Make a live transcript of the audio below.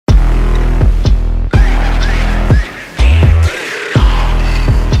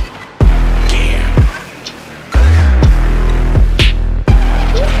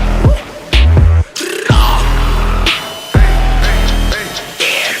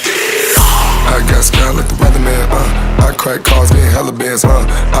I crack cars, getting hella bands,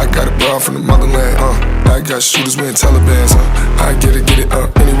 I got a bra from the motherland, I got shooters wearing Talibans, I get it,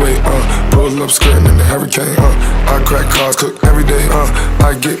 anyway, roll up, skirting in the hurricane, I crack cars, cook every day,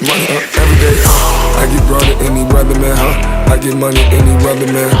 I get money, every day, I get brought in any weather, man, I get money any weather,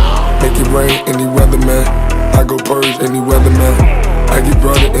 man, make it rain any weather, man, I go purge any weather, man, I get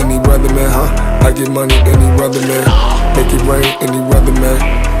brought in any weather, man, I get money any weather, man, make it rain any weather, man,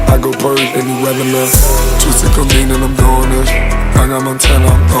 I go purge any weather, man. Twisted codeine and I'm going in. I got Montana,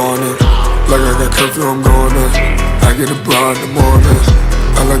 I'm going in. Like I got curfew, I'm going in. I get a bride in the morning.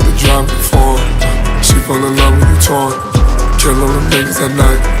 I like to drive before. She fall in love with you torn. Kill all them niggas at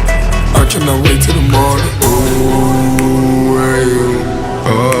night. I cannot wait till the morning. Ooh, where you?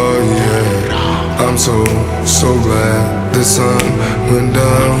 Oh yeah. I'm so glad the sun went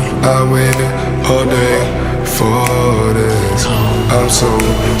down. I waited all day for this. I'm so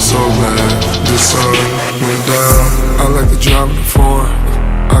glad the sun went down. I like to drive in the foreign.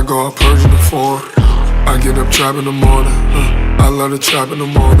 I go out purging the foreign. I get up trap in the morning. I love to trap in the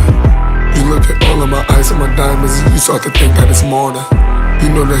morning. You look at all of my ice and my diamonds, and you start to think that it's morning. You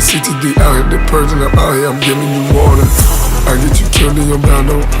know that CTD out here, they're purging up out here, I'm giving you water. I get you killed in your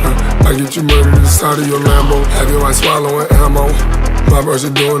bando, I get you murdered inside of your Lambo. Have your eyes swallowing ammo, my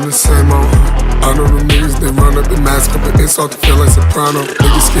version doing the same old. I know the niggas, they run up and mask up and they start to feel like soprano.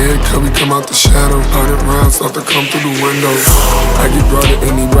 Niggas scared, cause we come out the shadow. 100 rounds start to come through the window. I get brought in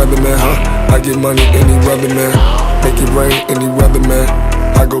any weather, man, I get money any weather, man. Make it rain any weather, man.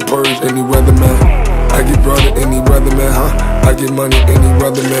 I go purge any weather, man. I get brought in any weather, man, I get money any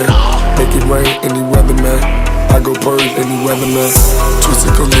weather, man. Make it rain any weather, man. I go purge any weather, man.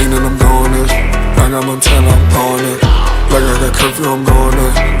 Twisted codeine and I'm going in. I got Montana, I'm going in. Like I got curfew, I'm going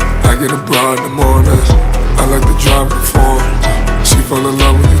in. I get a bride in the morning. I like to drive before. She fall in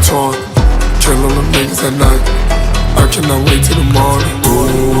love with you torn. Kill all them niggas at night. I cannot wait till the morning.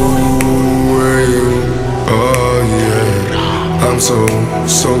 Ooh, where you? Oh yeah. I'm so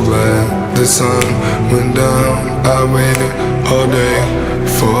glad the sun went down. I waited all day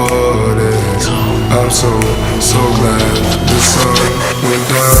for this. I'm so glad the sun went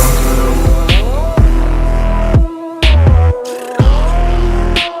down.